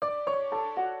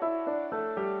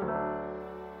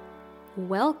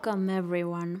Welcome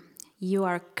everyone. You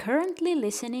are currently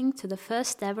listening to the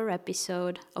first ever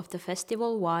episode of the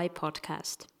Festival Y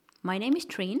podcast. My name is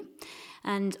Trine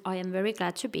and I am very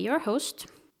glad to be your host.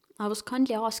 I was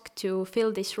kindly asked to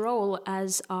fill this role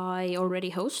as I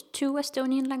already host 2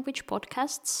 Estonian language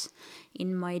podcasts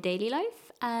in my daily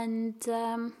life. And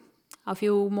a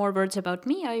few more words about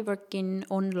me. I work in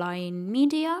online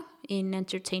media, in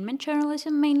entertainment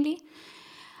journalism mainly.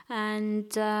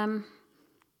 And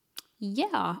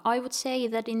I would say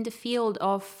that in the field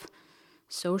of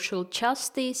social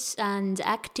justice and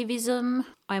activism,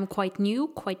 I'm quite new,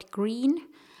 quite green,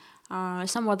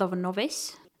 somewhat of a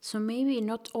novice. So maybe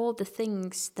not all the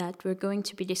things that we're going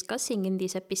to be discussing in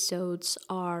these episodes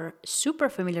are super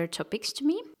familiar topics to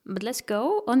me. But let's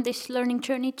go on this learning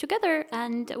journey together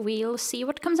and we'll see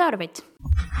what comes out of it.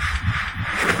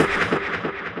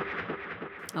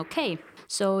 Okay,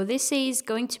 so this is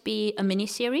going to be a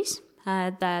mini-series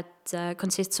that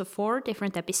consists of 4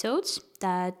 different episodes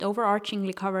that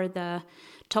overarchingly cover the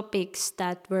topics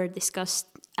that were discussed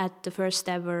at the first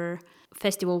ever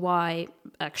Festival Y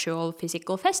actual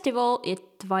physical festival at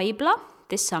Vaibla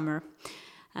this summer.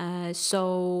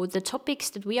 So the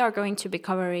topics that we are going to be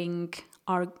covering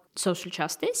are social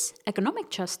justice,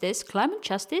 economic justice, climate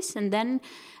justice, and then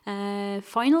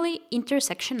finally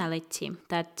intersectionality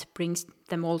that brings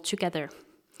them all together.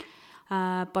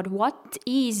 But what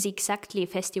is exactly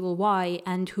Festival Y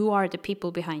and who are the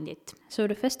people behind it? So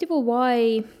the Festival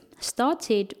Y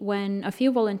started when a few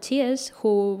volunteers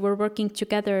who were working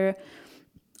together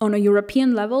on a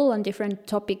European level on different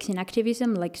topics in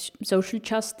activism like social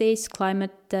justice,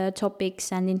 climate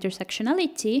topics and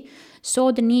intersectionality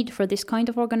saw the need for this kind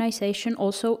of organization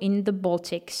also in the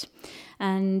Baltics.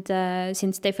 And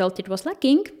since they felt it was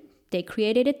lacking, they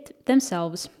created it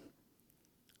themselves.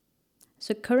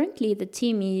 So currently the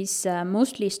team is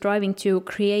mostly striving to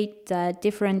create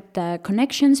different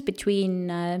connections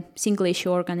between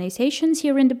single-issue organizations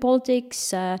here in the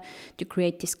Baltics, to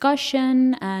create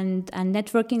discussion and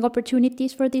networking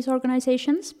opportunities for these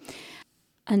organizations.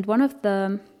 And one of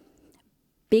the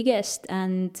biggest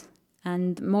and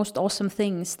most awesome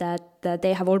things that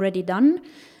they have already done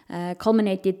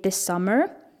culminated this summer,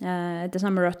 the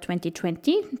summer of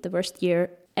 2020, the worst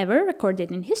year ever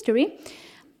recorded in history,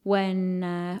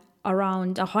 when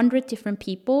around 100 different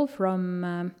people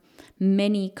from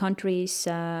many countries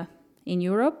in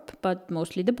Europe, but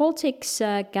mostly the Baltics,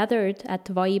 gathered at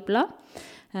Vaibla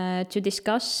to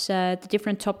discuss the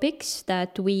different topics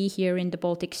that we here in the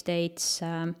Baltic states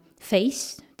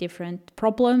face, different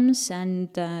problems,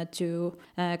 and to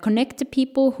connect the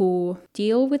people who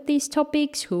deal with these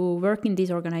topics, who work in these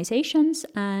organizations.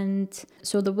 And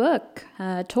so the work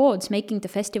towards making the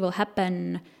festival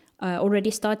happen already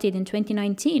started in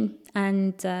 2019,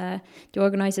 and the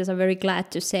organizers are very glad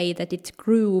to say that it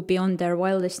grew beyond their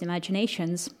wildest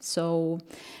imaginations. So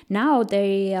now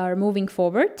they are moving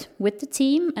forward with the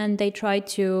team and they try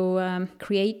to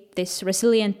create this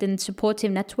resilient and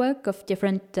supportive network of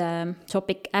different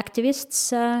topic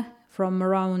activists from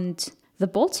around the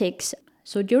Baltics.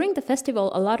 So during the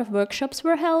festival, a lot of workshops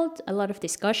were held, a lot of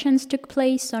discussions took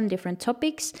place on different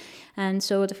topics. And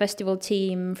so the festival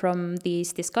team from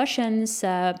these discussions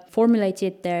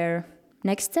formulated their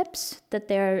next steps that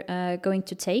they're going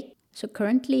to take. So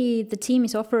currently the team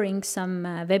is offering some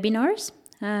webinars,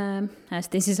 as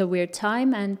this is a weird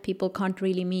time and people can't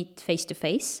really meet face to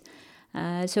face.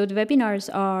 So the webinars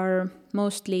are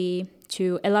mostly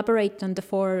to elaborate on the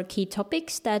 4 key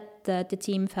topics that the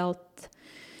team felt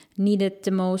needed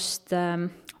the most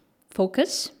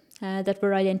focus that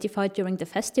were identified during the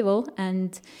festival.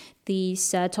 And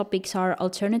these topics are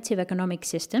alternative economic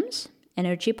systems,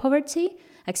 energy poverty,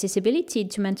 accessibility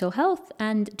to mental health,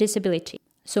 and disability.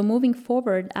 So moving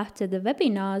forward after the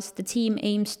webinars, the team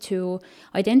aims to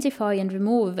identify and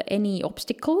remove any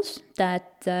obstacles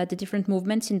that the different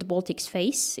movements in the Baltics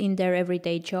face in their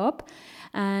everyday job.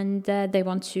 And they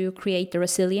want to create a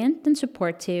resilient and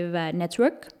supportive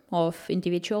network of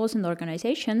individuals and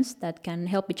organizations that can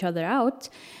help each other out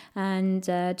and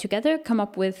together come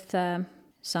up with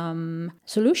some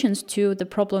solutions to the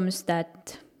problems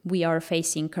that we are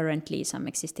facing currently, some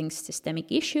existing systemic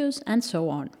issues and so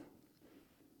on.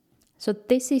 So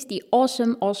this is the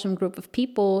awesome group of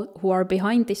people who are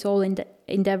behind this whole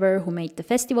endeavor, who made the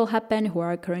festival happen, who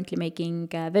are currently making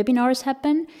webinars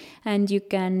happen. And you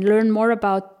can learn more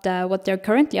about what they're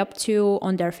currently up to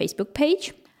on their Facebook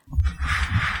page.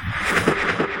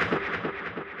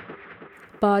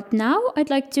 But now I'd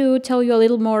like to tell you a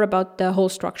little more about the whole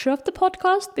structure of the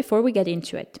podcast before we get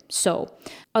into it. So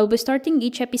I'll be starting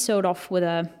each episode off with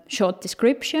a short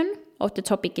description of the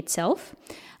topic itself.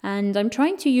 And I'm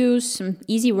trying to use some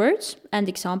easy words and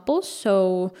examples,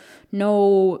 so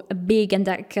no big and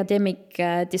academic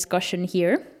discussion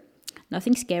here,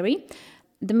 nothing scary.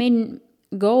 The main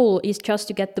goal is just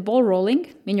to get the ball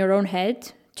rolling in your own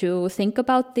head, to think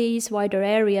about these wider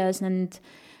areas and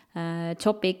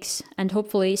topics, and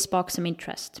hopefully spark some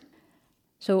interest.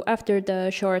 So after the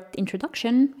short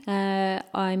introduction,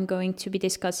 I'm going to be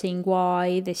discussing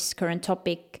why this current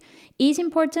topic is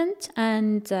important,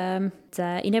 and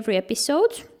in every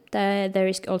episode there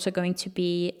is also going to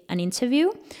be an interview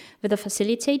with a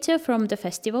facilitator from the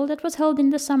festival that was held in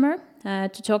the summer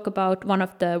to talk about one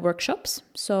of the workshops.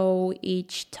 So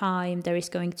each time there is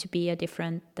going to be a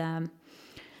different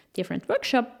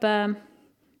workshop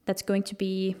that's going to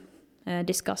be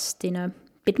discussed in a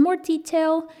bit more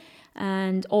detail,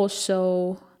 and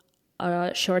also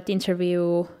a short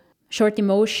interview, short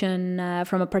emotion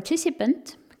from a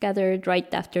participant gathered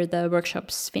right after the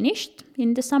workshops finished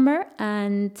in the summer.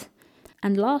 And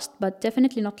last but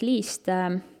definitely not least,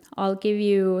 I'll give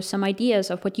you some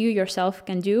ideas of what you yourself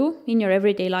can do in your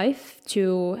everyday life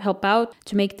to help out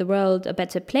to make the world a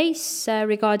better place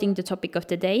regarding the topic of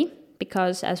the day.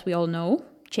 Because as we all know,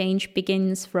 change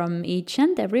begins from each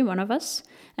and every one of us,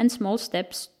 and small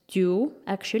steps do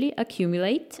actually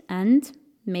accumulate and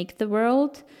make the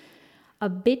world a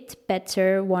bit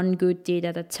better, one good deed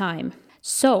at a time.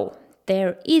 So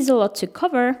there is a lot to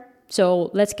cover,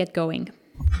 so let's get going.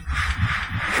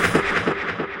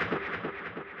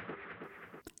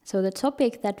 So the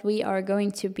topic that we are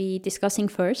going to be discussing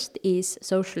first is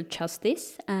social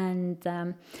justice, and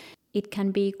it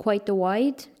can be quite a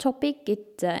wide topic.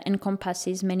 It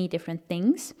encompasses many different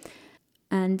things,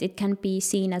 and it can be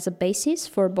seen as a basis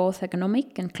for both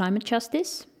economic and climate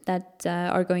justice that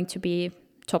are going to be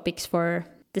topics for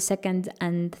the second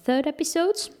and third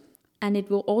episodes. And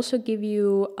it will also give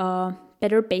you a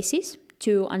better basis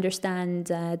to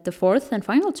understand the fourth and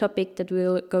final topic that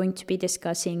we're going to be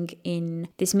discussing in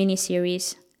this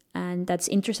mini-series, and that's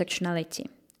intersectionality.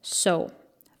 So,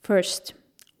 first,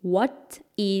 what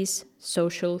is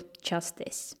social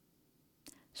justice?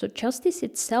 So justice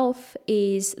itself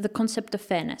is the concept of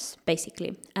fairness,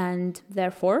 basically, and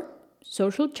therefore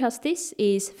social justice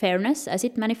is fairness as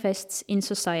it manifests in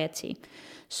society.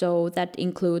 So that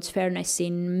includes fairness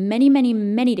in many, many,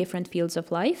 many different fields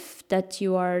of life that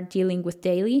you are dealing with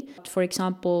daily. For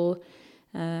example,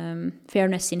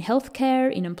 fairness in healthcare,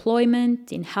 in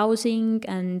employment, in housing,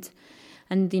 and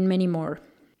in many more.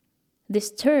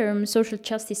 This term, social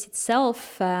justice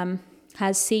itself,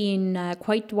 has seen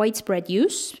quite widespread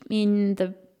use in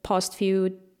the past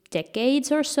few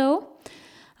decades or so,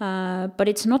 but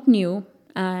it's not new,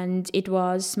 and it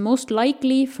was most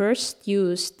likely first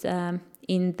used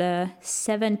in the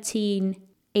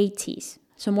 1780s.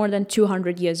 So more than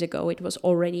 200 years ago, it was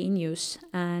already in use.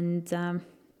 And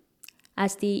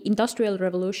as the Industrial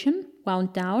Revolution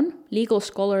wound down, legal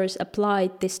scholars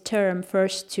applied this term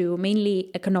first to mainly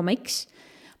economics.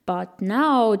 But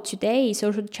now, today,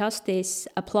 social justice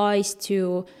applies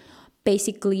to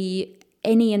basically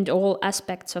any and all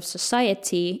aspects of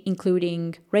society,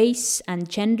 including race and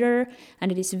gender,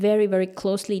 and it is very, very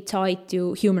closely tied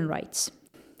to human rights.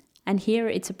 And here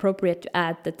it's appropriate to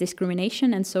add that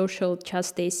discrimination and social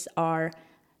justice are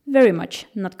very much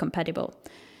not compatible.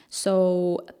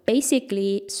 So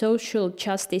basically, social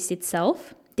justice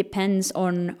itself depends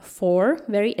on 4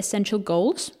 very essential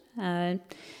goals, and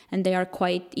they are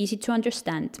quite easy to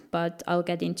understand, but I'll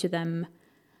get into them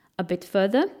a bit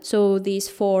further. So these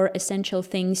 4 essential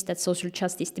things that social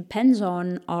justice depends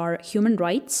on are human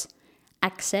rights,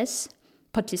 access,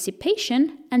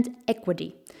 participation, and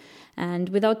equity. And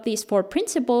without these 4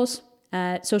 principles,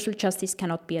 social justice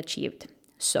cannot be achieved.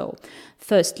 So,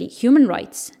 firstly, human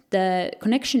rights. The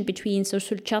connection between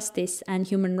social justice and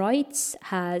human rights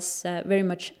has very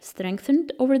much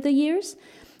strengthened over the years.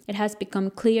 It has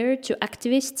become clear to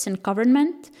activists and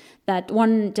government that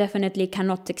one definitely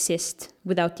cannot exist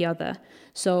without the other.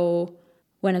 So,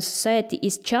 when a society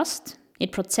is just,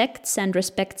 it protects and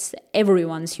respects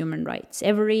everyone's human rights.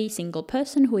 Every single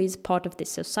person who is part of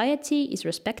this society is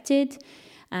respected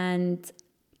and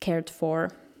cared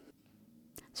for.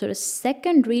 So the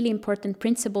second really important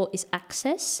principle is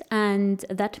access, and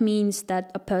that means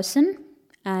that a person,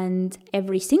 and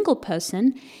every single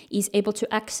person, is able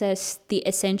to access the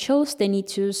essentials they need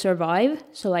to survive,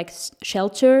 so like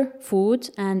shelter, food,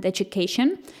 and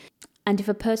education. And if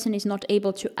a person is not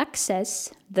able to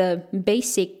access the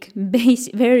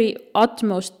very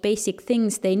utmost basic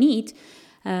things they need,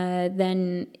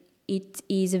 then it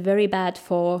is very bad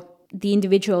for the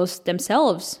individuals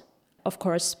themselves, of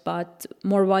course, but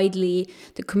more widely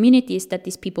the communities that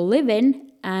these people live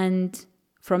in, and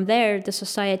from there the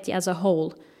society as a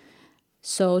whole.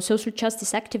 So social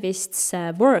justice activists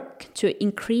work to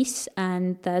increase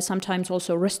and sometimes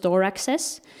also restore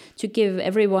access, to give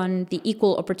everyone the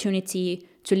equal opportunity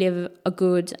to live a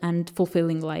good and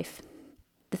fulfilling life.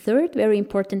 The third very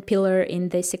important pillar in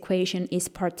this equation is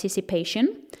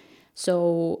participation.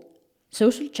 So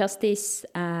social justice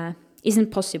isn't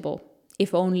possible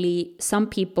if only some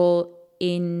people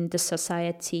in the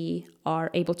society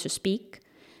are able to speak,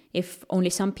 if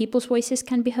only some people's voices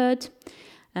can be heard.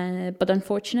 But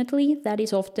unfortunately, that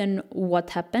is often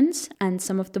what happens, and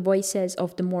some of the voices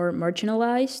of the more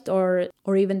marginalized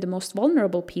or even the most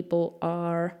vulnerable people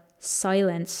are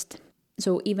silenced.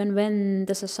 So even when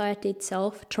the society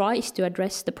itself tries to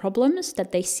address the problems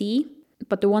that they see,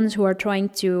 but the ones who are trying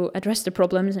to address the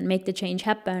problems and make the change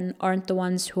happen aren't the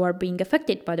ones who are being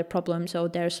affected by the problem, so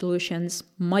their solutions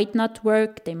might not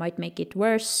work, they might make it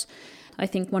worse. I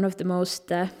think one of the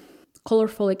most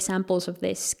colorful examples of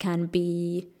this can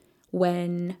be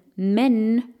when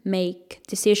men make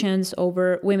decisions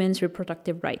over women's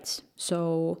reproductive rights.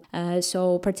 So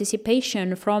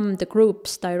participation from the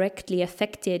groups directly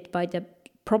affected by the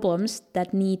problems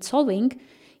that need solving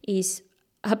is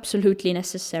absolutely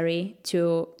necessary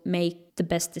to make the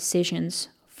best decisions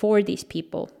for these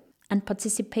people. And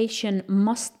participation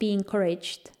must be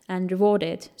encouraged and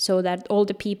rewarded so that all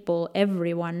the people,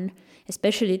 everyone,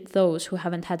 especially those who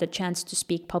haven't had a chance to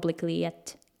speak publicly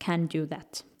yet, can do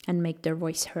that and make their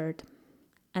voice heard.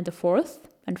 And the fourth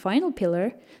and final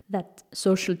pillar that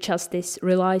social justice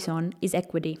relies on is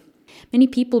equity. Many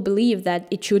people believe that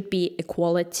it should be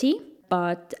equality,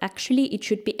 but actually it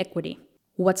should be equity.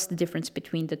 What's the difference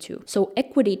between the two? So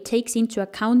equity takes into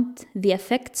account the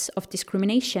effects of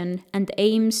discrimination and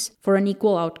aims for an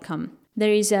equal outcome.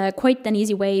 There is quite an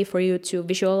easy way for you to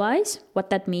visualize what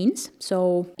that means.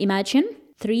 So imagine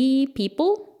 3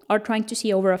 people are trying to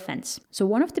see over a fence. So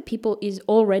one of the people is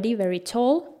already very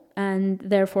tall and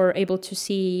therefore able to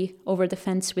see over the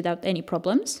fence without any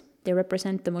problems. They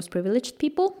represent the most privileged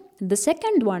people. The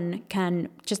second one can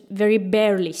just very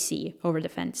barely see over the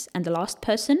fence. And the last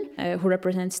person, who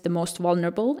represents the most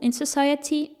vulnerable in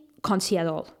society, can't see at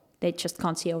all. They just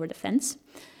can't see over the fence.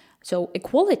 So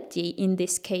equality in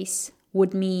this case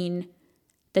would mean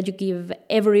that you give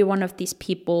every one of these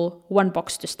people one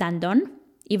box to stand on,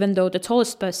 even though the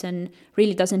tallest person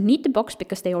really doesn't need the box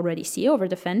because they already see over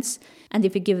the fence. And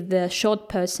if you give the short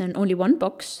person only one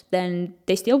box, then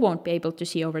they still won't be able to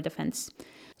see over the fence.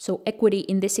 So equity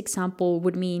in this example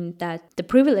would mean that the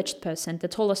privileged person, the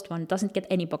tallest one, doesn't get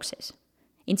any boxes.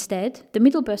 Instead, the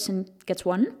middle person gets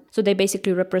one. So they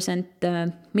basically represent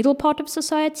the middle part of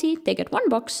society. They get one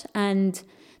box, and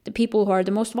the people who are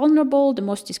the most vulnerable, the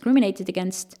most discriminated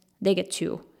against, they get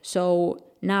 2. So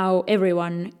now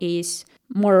everyone is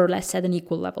more or less at an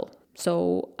equal level.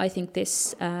 So I think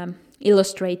this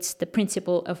illustrates the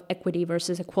principle of equity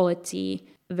versus equality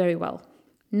very well.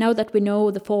 Now that we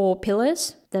know the 4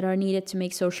 pillars that are needed to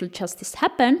make social justice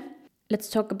happen, let's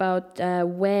talk about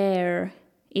where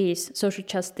is social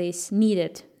justice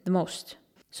needed the most.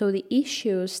 So the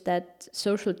issues that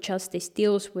social justice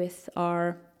deals with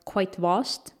are quite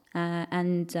vast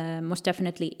and most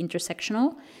definitely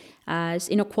intersectional, as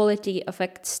inequality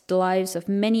affects the lives of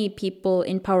many people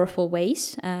in powerful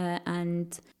ways,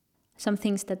 and some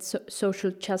things that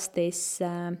social justice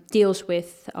deals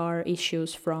with are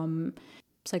issues from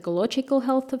psychological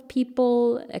health of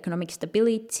people, economic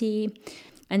stability.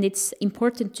 And it's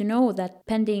important to know that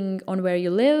depending on where you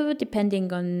live,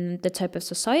 depending on the type of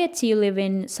society you live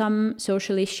in, some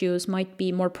social issues might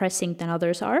be more pressing than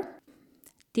others are.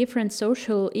 Different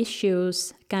social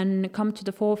issues can come to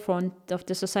the forefront of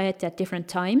the society at different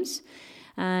times.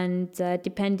 And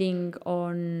depending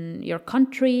on your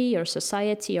country, your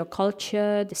society, your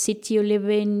culture, the city you live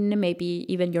in, maybe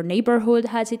even your neighborhood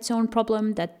has its own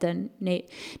problem that the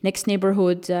next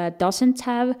neighborhood doesn't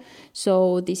have.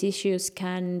 So these issues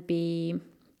can be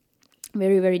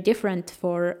very, very different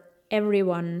for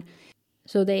everyone.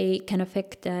 So they can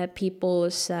affect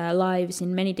people's lives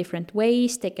in many different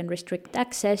ways. They can restrict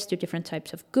access to different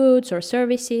types of goods or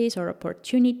services or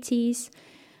opportunities.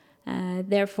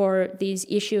 Therefore, these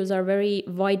issues are very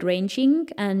wide-ranging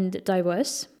and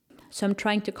diverse. So I'm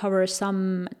trying to cover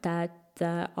some that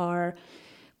are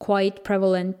quite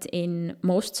prevalent in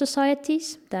most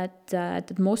societies,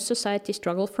 that most societies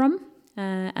struggle from.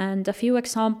 And a few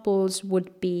examples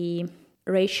would be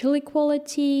racial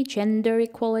equality, gender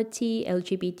equality,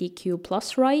 LGBTQ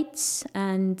plus rights,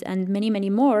 and many, many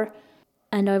more.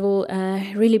 And I will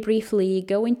really briefly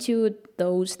go into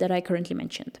those that I currently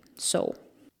mentioned. So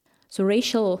So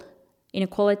racial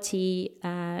inequality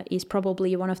is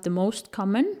probably one of the most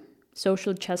common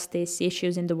social justice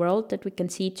issues in the world that we can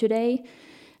see today.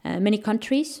 Many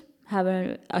countries have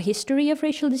a history of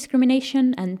racial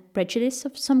discrimination and prejudice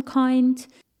of some kind.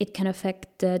 It can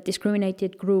affect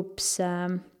discriminated groups'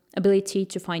 ability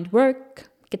to find work,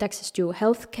 get access to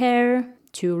healthcare,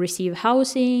 to receive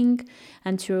housing,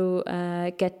 and to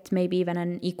get maybe even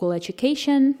an equal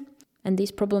education. And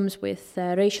these problems with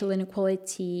racial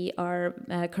inequality are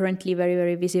currently very,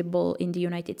 very visible in the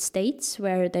United States,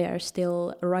 where they are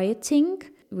still rioting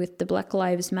with the Black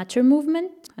Lives Matter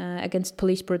movement against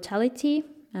police brutality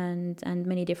and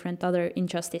many different other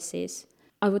injustices.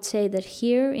 I would say that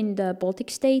here in the Baltic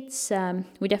states,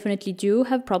 we definitely do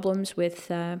have problems with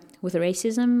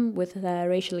racism, with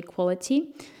racial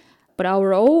equality. But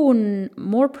our own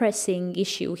more pressing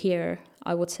issue here,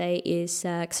 I would say, is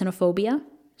xenophobia.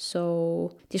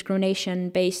 So discrimination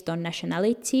based on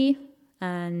nationality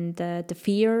and the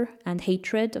fear and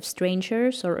hatred of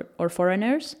strangers or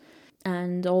foreigners.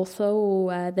 And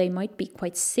although they might be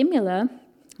quite similar,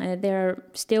 they're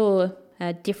still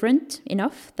different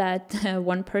enough that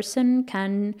one person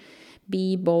can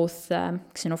be both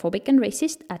xenophobic and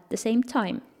racist at the same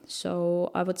time. So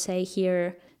I would say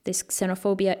here this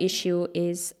xenophobia issue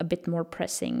is a bit more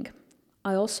pressing.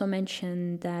 I also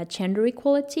mentioned gender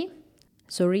equality.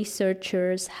 So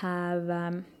researchers have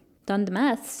done the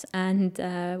maths, and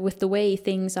with the way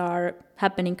things are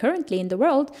happening currently in the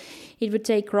world, it would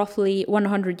take roughly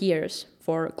 100 years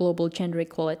for global gender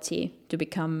equality to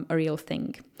become a real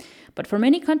thing. But for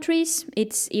many countries,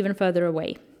 it's even further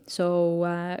away.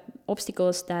 So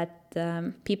obstacles that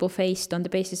people faced on the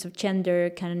basis of gender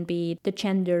can be the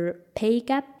gender pay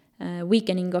gap,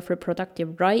 weakening of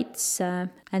reproductive rights,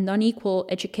 and unequal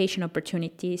education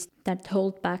opportunities that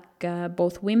hold back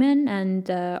both women and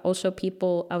also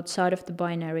people outside of the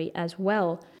binary as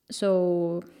well.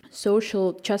 So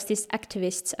social justice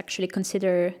activists actually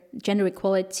consider gender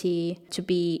equality to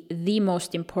be the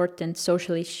most important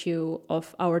social issue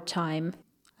of our time.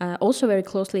 Also very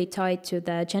closely tied to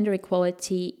the gender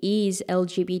equality is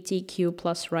LGBTQ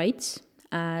plus rights,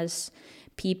 as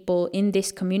people in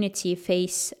this community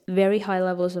face very high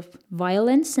levels of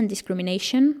violence and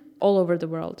discrimination all over the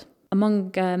world.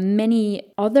 Among many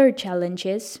other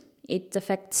challenges, it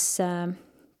affects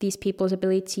these people's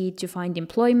ability to find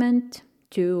employment,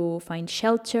 to find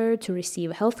shelter, to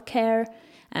receive healthcare,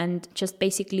 and just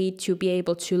basically to be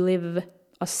able to live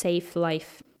a safe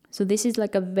life. So this is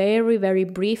like a very, very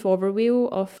brief overview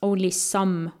of only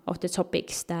some of the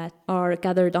topics that are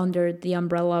gathered under the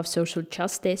umbrella of social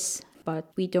justice,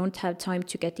 but we don't have time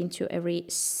to get into every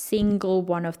single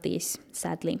one of these,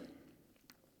 sadly.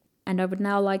 And I would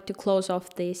now like to close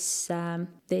off this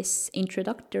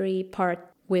introductory part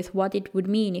with what it would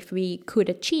mean if we could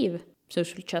achieve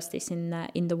social justice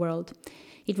in the world.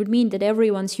 It would mean that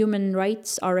everyone's human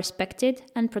rights are respected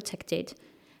and protected,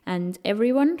 and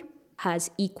everyone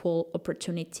has equal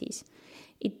opportunities.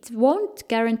 It won't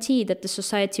guarantee that the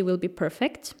society will be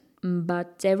perfect,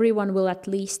 but everyone will at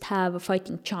least have a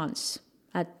fighting chance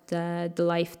at the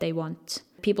life they want.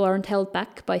 People aren't held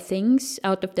back by things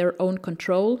out of their own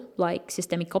control, like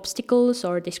systemic obstacles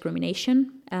or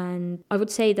discrimination. And I would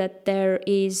say that there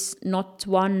is not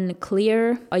one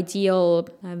clear, ideal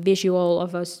visual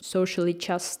of a socially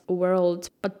just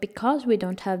world. But because we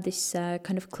don't have this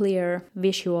kind of clear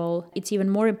visual, it's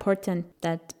even more important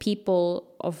that people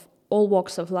of all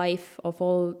walks of life, of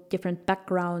all different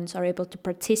backgrounds, are able to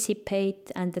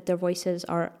participate and that their voices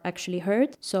are actually heard.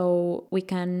 So we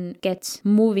can get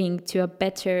moving to a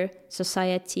better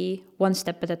society one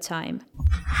step at a time.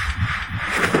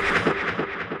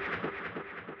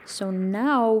 So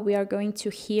now we are going to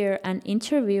hear an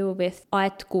interview with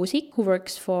Aet Kuusik, who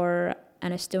works for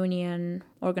an Estonian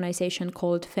organization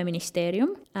called Feministeerium,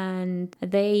 and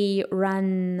they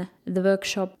ran the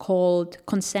workshop called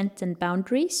Consent and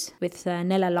Boundaries with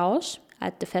Nele Laos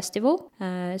at the festival.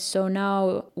 So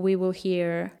now we will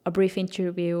hear a brief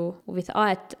interview with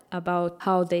Aet about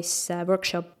how this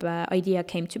workshop idea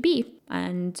came to be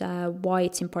and why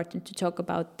it's important to talk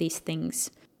about these things.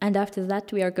 And after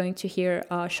that, we are going to hear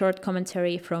a short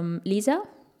commentary from Lisa,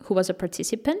 who was a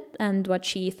participant, and what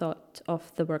she thought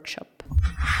of the workshop.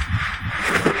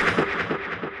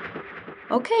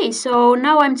 Okay, so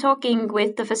now I'm talking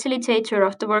with the facilitator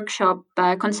of the workshop,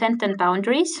 Consent and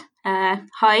Boundaries.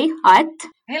 Hi, Aet.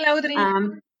 Hello,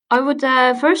 Tri. I would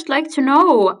first like to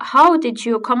know, how did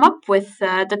you come up with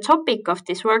the topic of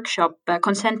this workshop,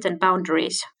 Consent and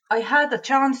Boundaries? I had a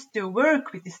chance to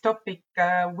work with this topic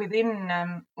within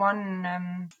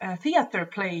one theater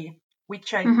play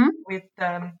which I did with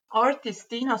artist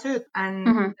Tiina Sööt.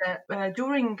 And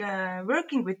during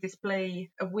working with this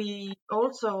play, we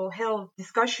also held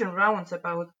discussion rounds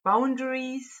about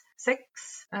boundaries, sex,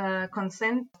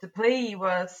 consent. The play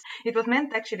was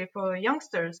meant actually for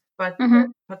youngsters, but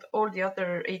all the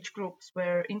other age groups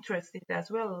were interested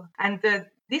as well. And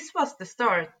this was the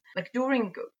start. Like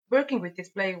during working with this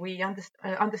play, we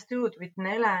understood with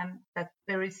Nele that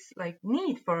there is like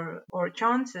need for or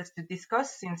chances to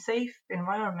discuss in safe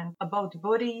environment about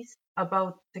bodies,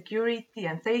 about security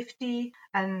and safety,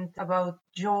 and about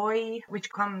joy which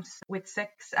comes with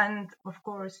sex, and of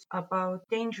course about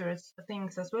dangerous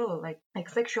things as well, like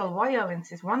sexual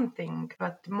violence is one thing,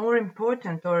 but more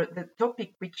important, or the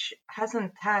topic which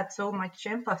hasn't had so much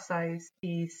emphasis,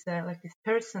 is like this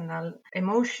personal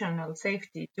emotional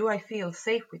safety. Do I feel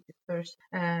safe with this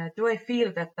person? Do I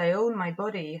feel that I own my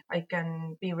body? I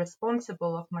can be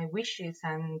responsible of my wishes,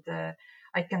 and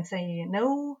I can say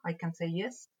no, I can say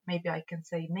yes, maybe I can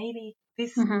say maybe.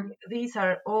 These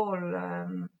are all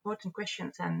important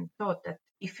questions, and thought that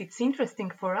if it's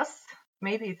interesting for us,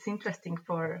 maybe it's interesting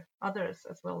for others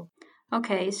as well.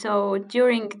 Okay, so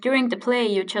during the play,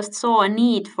 you just saw a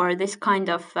need for this kind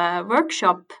of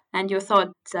workshop, and you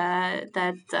thought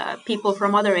that people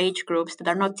from other age groups that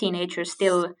are not teenagers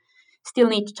still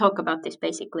need to talk about this,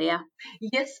 basically, yeah?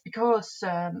 Yes, because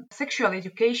sexual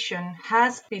education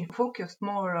has been focused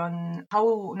more on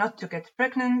how not to get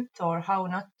pregnant or how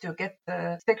not to get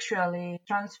sexually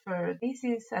transferred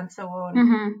disease and so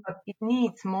on. But it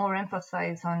needs more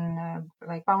emphasis on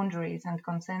like boundaries and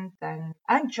consent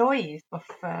and joy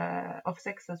of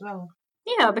sex as well.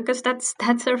 Yeah, because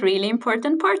that's a really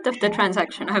important part of the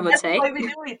transaction, I would say. That's why we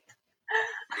do it.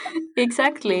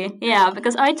 Exactly. Yeah,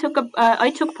 because I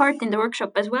took part in the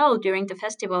workshop as well during the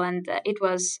festival, and it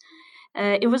was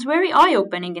very eye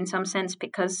opening in some sense,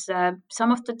 because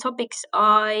some of the topics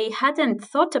I hadn't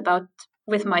thought about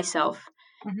with myself,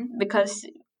 because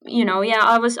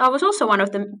I was also one of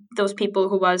those people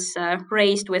who was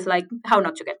raised with like how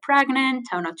not to get pregnant,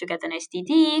 how not to get an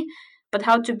STD, but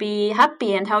how to be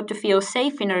happy and how to feel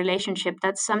safe in a relationship.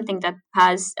 That's something that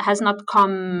has not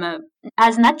come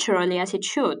as naturally as it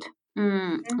should.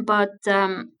 But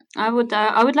I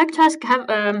would like to ask,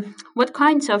 what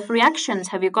kinds of reactions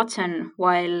have you gotten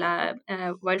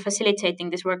while facilitating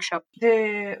this workshop?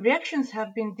 The reactions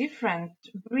have been different.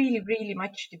 Really, really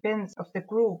much depends of the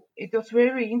group. It was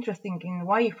very interesting in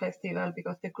Y Festival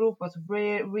because the group was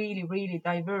really, really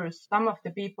diverse. Some of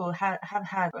the people have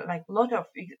had like a lot of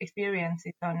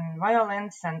experiences on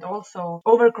violence and also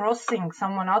overcrossing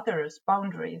someone other's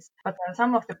boundaries. But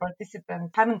some of the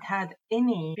participants haven't had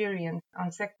any experience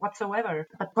on sex whatsoever.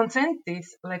 But consent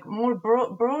is like more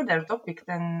broader topic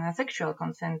than sexual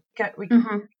consent. We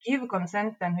give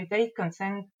consent and we take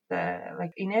consent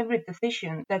like in every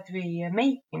decision that we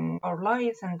make in our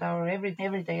lives and our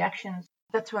everyday actions.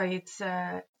 That's why it's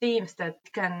themes that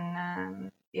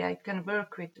can it can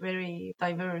work with very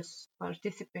diverse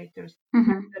participators.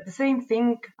 The same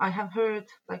thing I have heard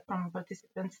like from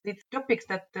participants. The topics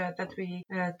that we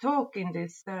talk in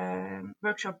this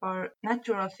workshop are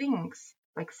natural things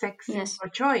like sex or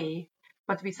joy,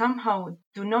 but we somehow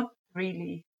do not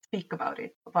really speak about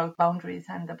it, about boundaries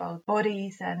and about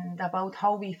bodies and about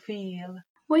how we feel.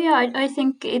 Well, yeah, I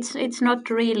think it's not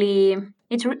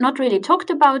really talked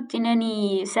about in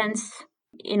any sense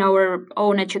in our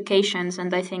own educations,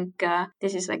 and I think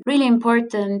this is like really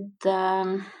important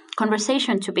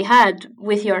conversation to be had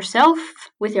with yourself,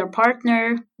 with your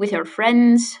partner, with your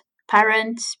friends,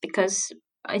 parents, because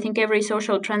I think every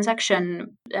social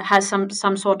transaction has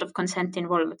some sort of consent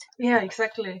involved. Yeah,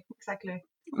 exactly.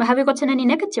 Have you gotten any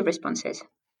negative responses?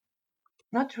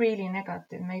 Not really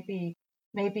negative.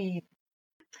 Maybe.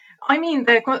 I mean,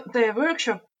 the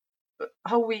workshop,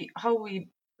 how we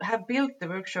have built the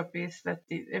workshop is that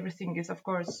everything is, of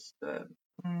course,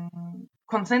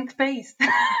 consent based.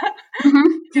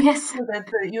 Yes. So that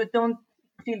you don't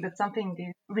feel that something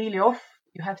is really off.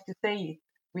 You have to say it.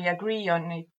 We agree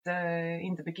on it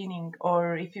in the beginning,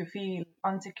 or if you feel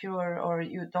insecure or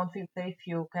you don't feel safe,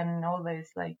 you can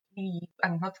always like leave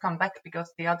and not come back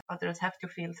because the others have to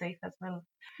feel safe as well.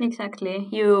 Exactly.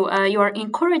 You are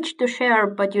encouraged to share,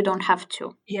 but you don't have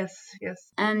to. Yes.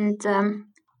 And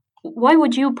why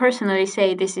would you personally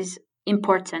say this is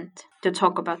important to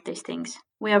talk about these things?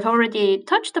 We have already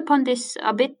touched upon this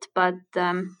a bit, but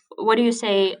what do you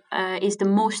say is the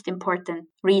most important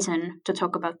reason to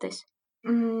talk about this?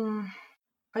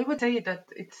 I would say that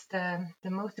it's the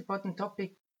most important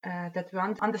topic that we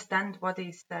understand what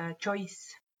is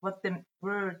choice, what the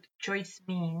word choice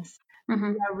means.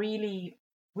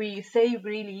 We say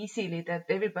really easily that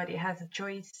everybody has a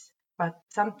choice, but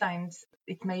sometimes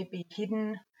it may be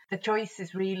hidden. The choice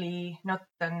is really not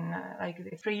like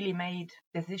a freely made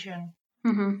decision.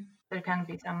 Mm-hmm. There can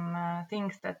be some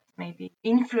things that maybe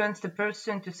influence the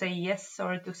person to say yes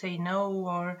or to say no,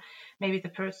 or maybe the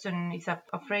person is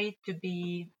afraid to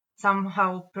be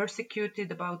somehow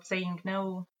persecuted about saying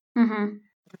no. Mm-hmm.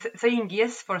 Saying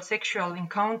yes for sexual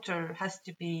encounter has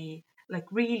to be like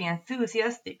really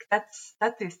enthusiastic. That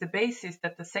is the basis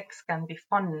that the sex can be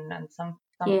fun and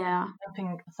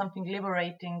something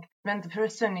liberating. When the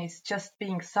person is just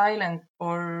being silent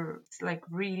or like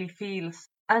really feels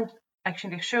and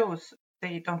actually shows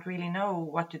they don't really know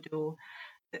what to do,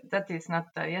 that is not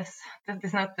a yes. That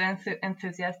is not the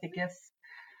enthusiastic yes.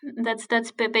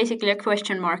 That's basically a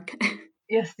question mark.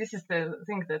 Yes, this is the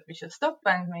thing that we should stop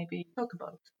and maybe talk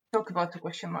about the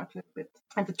question mark a little bit.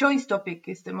 And the choice topic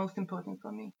is the most important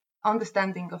for me.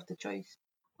 Understanding of the choice.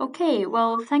 Okay,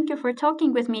 well, thank you for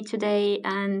talking with me today,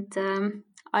 and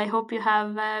I hope you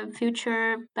have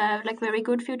very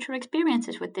good future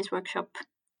experiences with this workshop.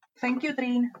 Thank you,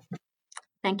 Trine.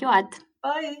 Thank you, Ad.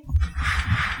 Bye.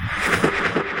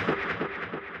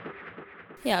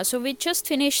 Yeah, so we just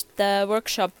finished the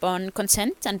workshop on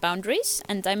consent and boundaries,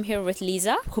 and I'm here with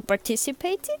Lisa, who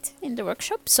participated in the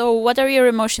workshop. So what are your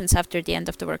emotions after the end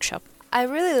of the workshop? I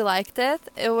really liked it.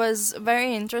 It was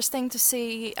very interesting to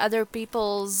see other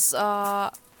people's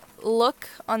look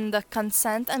on the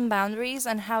consent and boundaries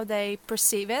and how they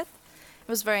perceive it. It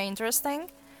was very interesting.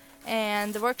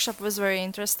 And the workshop was very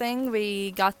interesting.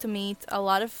 We got to meet a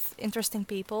lot of interesting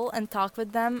people and talk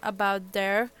with them about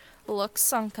their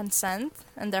looks on consent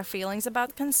and their feelings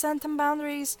about consent and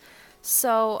boundaries.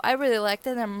 So I really liked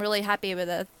it. I'm really happy with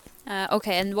it.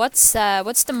 Okay, and what's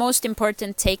the most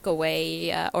important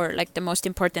takeaway or like the most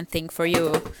important thing for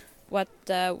you?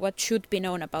 What should be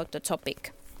known about the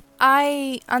topic?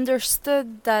 I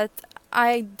understood that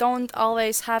I don't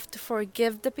always have to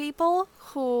forgive the people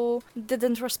who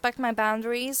didn't respect my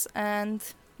boundaries and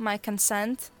my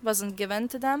consent wasn't given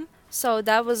to them. So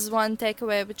that was one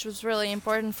takeaway which was really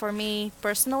important for me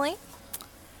personally.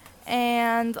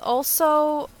 And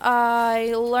also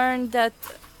I learned that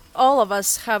all of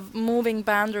us have moving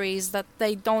boundaries, that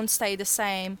they don't stay the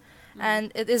same.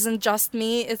 And it isn't just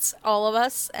me, it's all of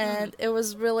us. And it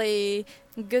was really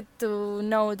good to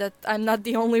know that I'm not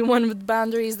the only one with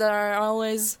boundaries that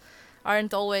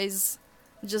aren't always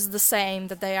just the same,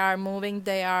 that they are moving,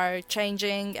 they are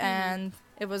changing, and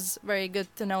it was very good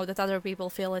to know that other people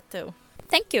feel it too.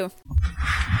 Thank you.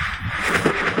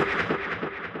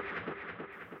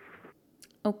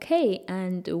 Okay,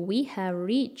 and we have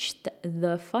reached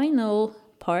the final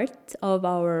part of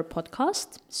our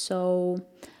podcast. So,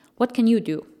 what can you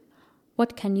do?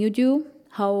 What can you do?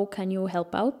 How can you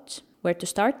help out? Where to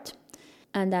start?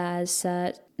 And as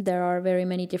there are very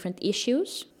many different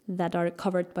issues that are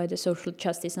covered by the social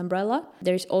justice umbrella,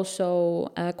 there's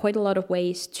also quite a lot of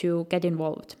ways to get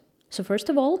involved. So first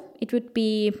of all, it would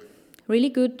be really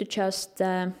good to just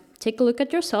take a look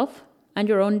at yourself and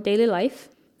your own daily life.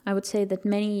 I would say that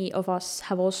many of us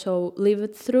have also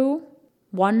lived through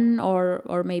one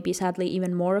or maybe sadly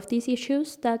even more of these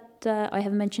issues that I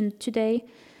have mentioned today.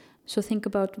 So think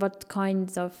about what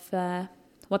kinds of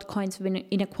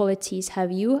inequalities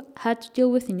have you had to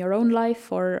deal with in your own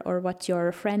life, or what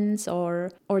your friends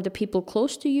or the people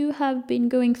close to you have been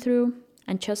going through,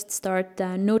 and just start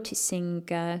noticing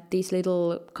these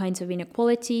little kinds of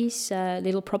inequalities,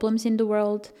 little problems in the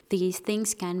world. These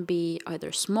things can be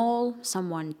either small,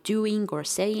 someone doing or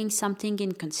saying something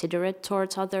inconsiderate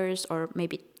towards others, or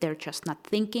maybe they're just not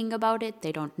thinking about it,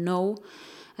 they don't know.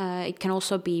 It can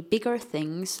also be bigger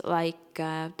things like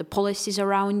the policies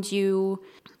around you,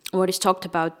 what is talked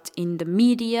about in the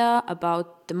media,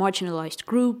 about the marginalized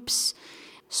groups.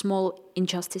 Small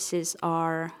injustices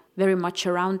are very much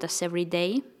around us every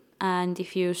day. And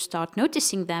if you start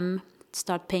noticing them,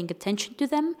 start paying attention to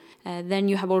them, then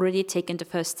you have already taken the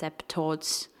first step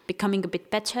towards becoming a bit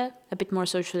better, a bit more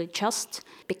socially just,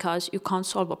 because you can't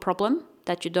solve a problem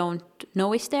that you don't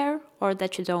know is there or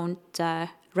that you don't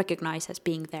recognize as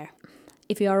being there.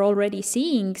 If you are already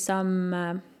seeing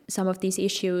some of these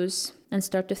issues and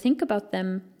start to think about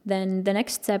them, then the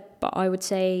next step, I would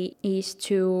say, is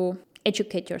to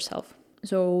educate yourself.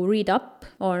 So read up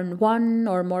on one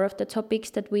or more of the topics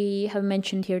that we have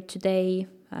mentioned here today.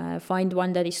 Find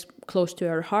one that is close to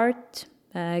your heart.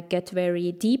 Get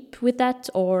very deep with that,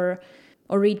 or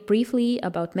read briefly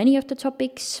about many of the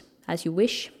topics as you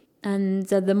wish. And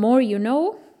the more you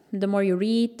know, the more you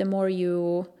read, the more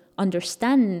you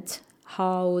understand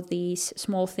how these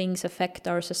small things affect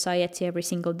our society every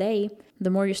single day, the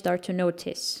more you start to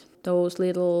notice those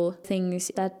little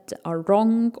things that are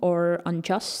wrong or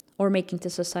unjust or making the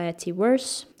society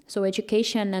worse. So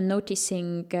education and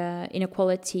noticing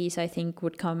inequalities, I think,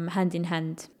 would come hand in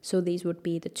hand. So these would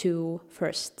be the two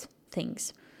first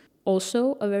things.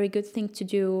 Also, a very good thing to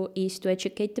do is to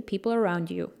educate the people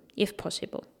around you, if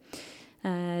possible.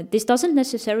 This doesn't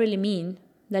necessarily mean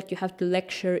that you have to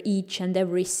lecture each and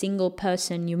every single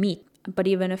person you meet, but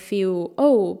even a few,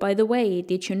 oh, by the way,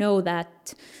 did you know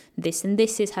that this and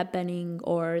this is happening,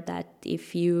 or that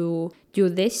if you do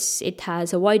this, it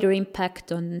has a wider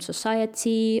impact on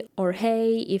society, or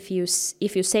hey, if you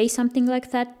say something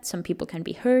like that, some people can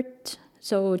be hurt.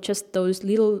 So just those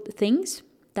little things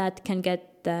that can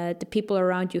get the people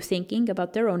around you thinking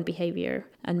about their own behavior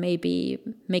and maybe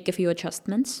make a few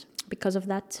adjustments because of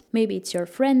that. Maybe it's your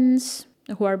friends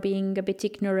who are being a bit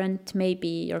ignorant, maybe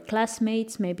your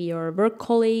classmates, maybe your work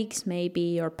colleagues, maybe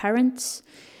your parents.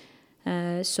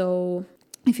 So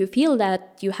if you feel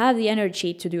that you have the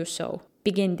energy to do so,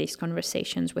 begin these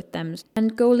conversations with them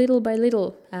and go little by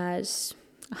little, as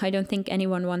I don't think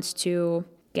anyone wants to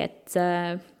get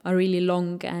a really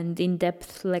long and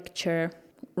in-depth lecture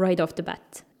right off the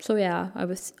bat. So yeah,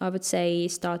 I would say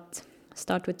start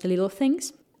with the little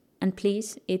things. And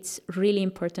please, it's really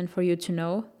important for you to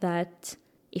know that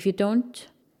if you don't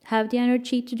have the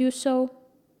energy to do so,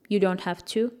 you don't have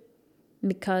to,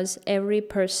 because every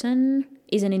person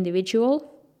is an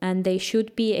individual and they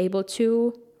should be able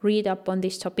to read up on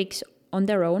these topics on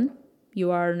their own. You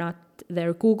are not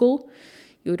their Google.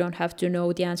 You don't have to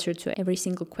know the answer to every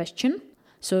single question.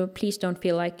 So please don't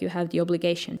feel like you have the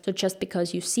obligation. So just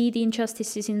because you see the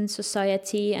injustices in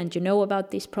society and you know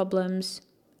about these problems,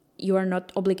 you are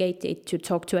not obligated to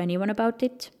talk to anyone about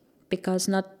it, because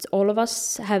not all of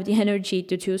us have the energy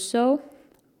to do so.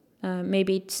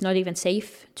 Maybe it's not even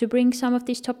safe to bring some of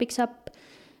these topics up.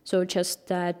 So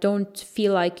just don't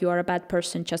feel like you are a bad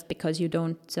person just because you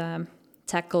don't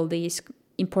tackle these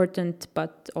important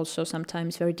but also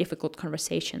sometimes very difficult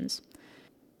conversations.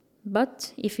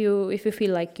 But if you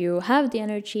feel like you have the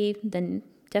energy, then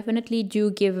definitely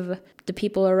do give the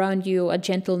people around you a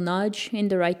gentle nudge in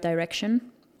the right direction,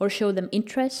 or show them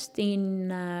interest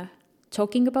in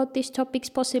talking about these topics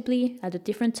possibly at a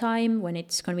different time when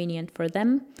it's convenient for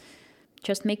them.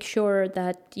 Just make sure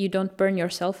that you don't burn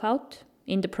yourself out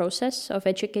in the process of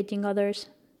educating others,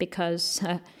 because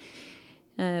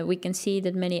we can see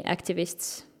that many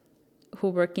activists who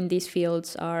work in these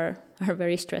fields are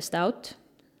very stressed out.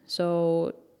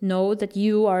 So know that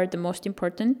you are the most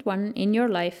important one in your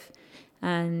life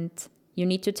and you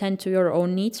need to tend to your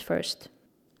own needs first.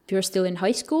 If you're still in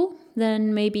high school,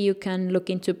 then maybe you can look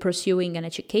into pursuing an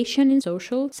education in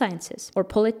social sciences or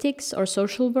politics or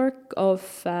social work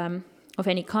of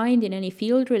any kind in any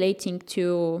field relating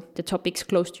to the topics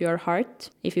close to your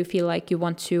heart, if you feel like you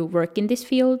want to work in this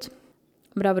field.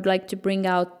 But I would like to bring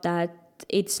out that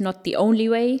it's not the only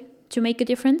way to make a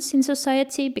difference in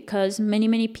society, because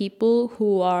many people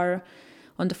who are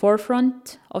on the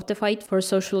forefront of the fight for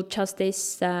social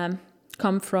justice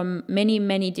come from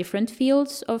many different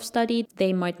fields of study.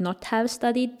 They might not have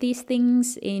studied these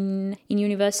things in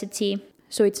university.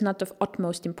 So it's not of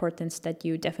utmost importance that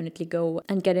you definitely go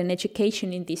and get an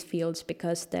education in these fields,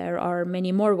 because there are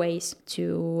many more ways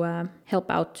to help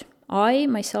out. I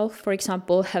myself, for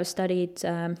example, have studied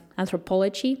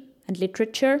anthropology and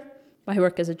literature. I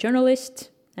work as a journalist,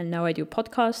 and now I do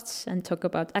podcasts and talk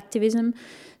about activism.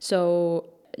 So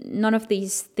none of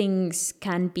these things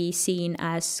can be seen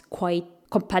as quite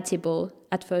compatible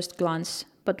at first glance.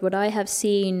 But what I have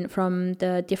seen from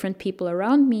the different people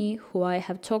around me who I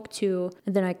have talked to,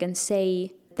 then I can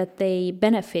say that they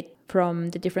benefit from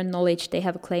the different knowledge they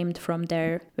have claimed from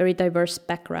their very diverse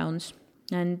backgrounds.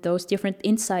 And those different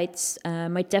insights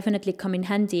might definitely come in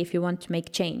handy if you want to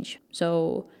make change.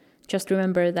 So just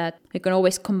remember that you can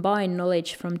always combine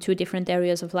knowledge from two different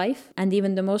areas of life, and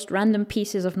even the most random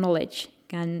pieces of knowledge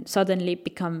can suddenly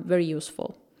become very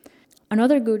useful.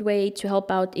 Another good way to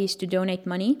help out is to donate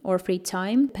money or free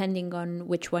time, depending on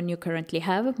which one you currently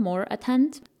have more at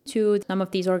hand, to some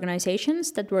of these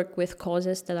organizations that work with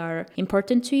causes that are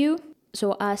important to you.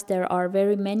 So as there are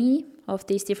very many of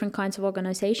these different kinds of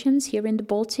organizations here in the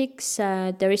Baltics,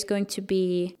 there is going to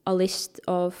be a list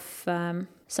of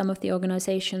some of the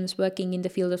organizations working in the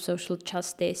field of social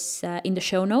justice in the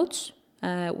show notes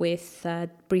with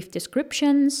brief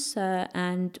descriptions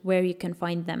and where you can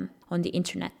find them on the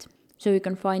internet. So you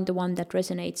can find the one that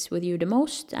resonates with you the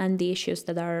most and the issues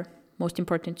that are most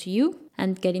important to you,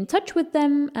 and get in touch with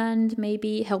them and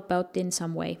maybe help out in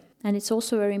some way. And it's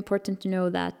also very important to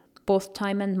know that both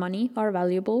time and money are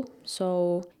valuable.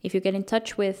 So if you get in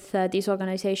touch with these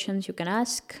organizations, you can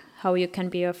ask how you can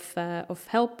be of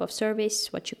help, of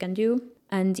service, what you can do.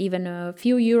 And even a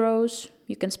few euros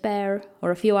you can spare or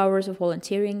a few hours of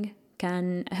volunteering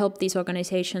can help these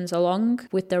organizations along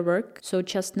with their work. So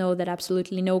just know that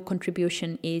absolutely no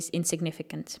contribution is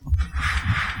insignificant.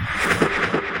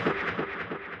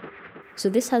 So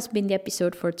this has been the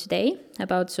episode for today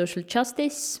about social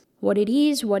justice, what it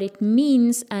is, what it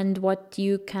means, and what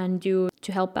you can do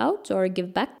to help out or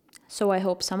give back. So I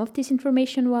hope some of this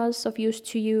information was of use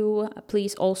to you.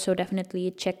 Please also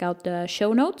definitely check out the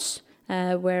show notes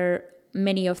where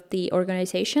many of the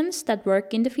organizations that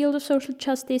work in the field of social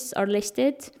justice are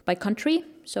listed by country.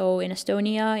 So in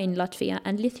Estonia, in Latvia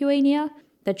and Lithuania,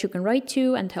 that you can write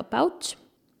to and help out.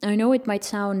 I know it might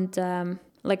sound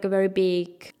like a very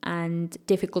big and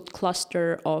difficult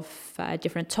cluster of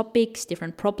different topics,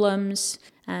 different problems.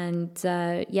 And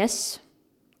yes,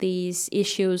 these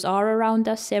issues are around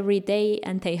us every day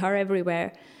and they are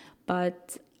everywhere.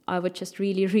 But I would just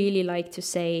really, really like to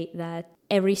say that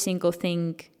every single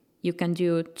thing you can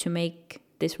do to make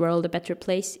this world a better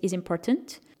place is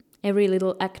important. Every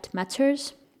little act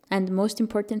matters. And the most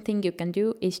important thing you can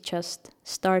do is just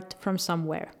start from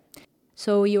somewhere.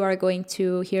 So you are going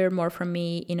to hear more from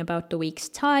me in about a week's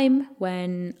time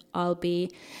when I'll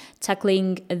be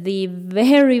tackling the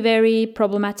very, very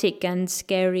problematic and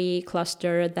scary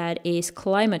cluster that is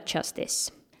climate justice.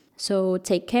 So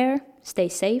take care, stay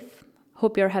safe,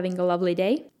 hope you're having a lovely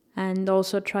day, and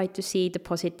also try to see the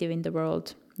positive in the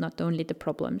world, not only the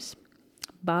problems.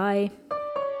 Bye.